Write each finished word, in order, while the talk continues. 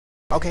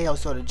Okay, yo,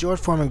 so the George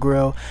Foreman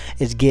Grill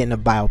is getting a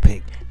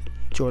biopic.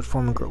 George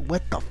Foreman Grill,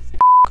 what the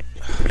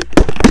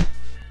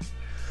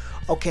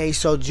Okay,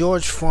 so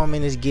George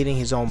Foreman is getting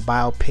his own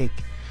biopic.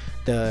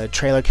 The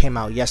trailer came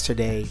out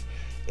yesterday,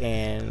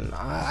 and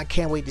I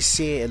can't wait to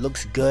see it. It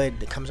looks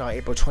good. It comes out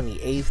April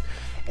 28th,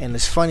 and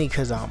it's funny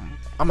because I'm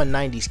a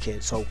 90s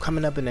kid, so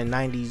coming up in the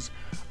 90s,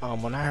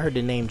 when I heard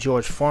the name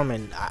George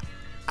Foreman,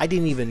 I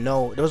didn't even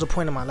know. There was a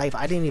point in my life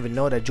I didn't even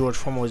know that George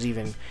Foreman was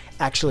even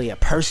actually a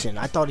person.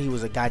 I thought he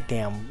was a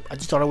goddamn, I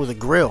just thought it was a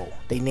grill.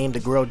 They named the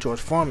grill George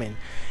Foreman,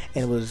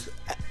 and it was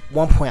at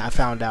one point I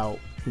found out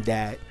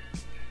that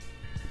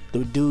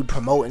the dude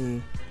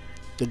promoting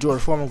the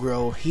George Foreman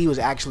grill, he was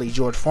actually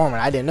George Foreman.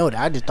 I didn't know that.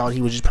 I just thought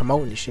he was just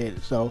promoting the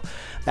shit. So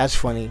that's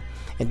funny.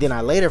 And then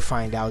I later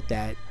find out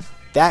that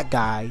that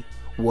guy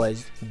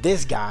was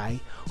this guy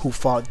who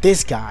fought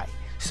this guy.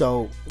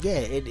 So yeah,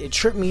 it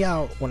tripped me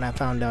out when I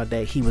found out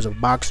that he was a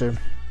boxer.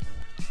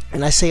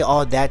 And I say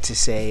all that to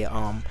say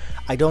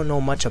I don't know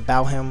much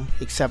about him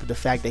except the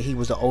fact that he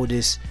was the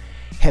oldest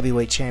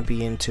heavyweight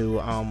champion to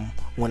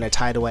win a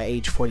title at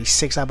age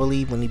 46, I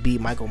believe, when he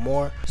beat Michael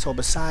Moore. So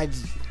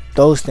besides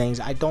those things,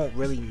 I don't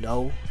really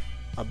know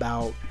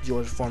about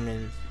George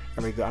Foreman.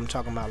 I'm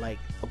talking about, like,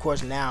 of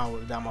course now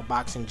that I'm a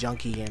boxing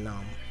junkie and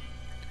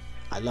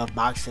I love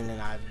boxing,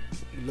 and I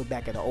look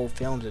back at the old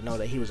films and know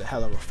that he was a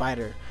hell of a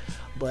fighter.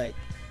 But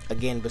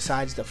again,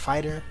 besides the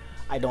fighter,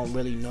 I don't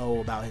really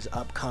know about his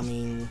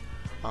upcoming,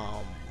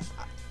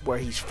 where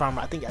he's from.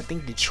 I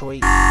think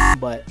Detroit,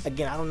 but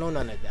again, I don't know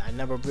none of that. I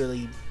never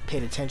really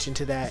paid attention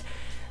to that.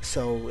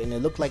 So, and it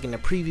looked like in the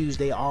previews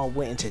they all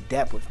went into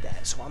depth with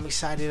that. So I'm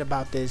excited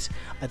about this.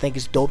 I think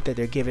it's dope that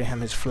they're giving him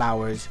his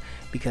flowers,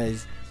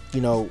 because, you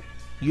know,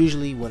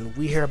 usually when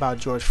we hear about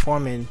George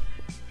Foreman,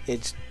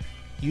 it's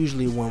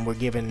usually when we're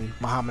giving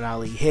Muhammad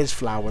Ali his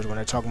flowers, when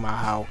they're talking about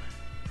how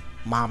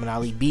Muhammad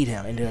Ali beat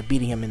him, ended up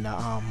beating him in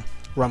the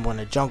Rumble in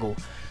the Jungle.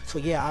 So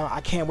yeah,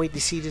 I can't wait to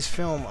see this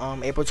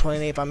film. April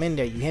 28th, I'm in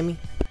there. You hear me?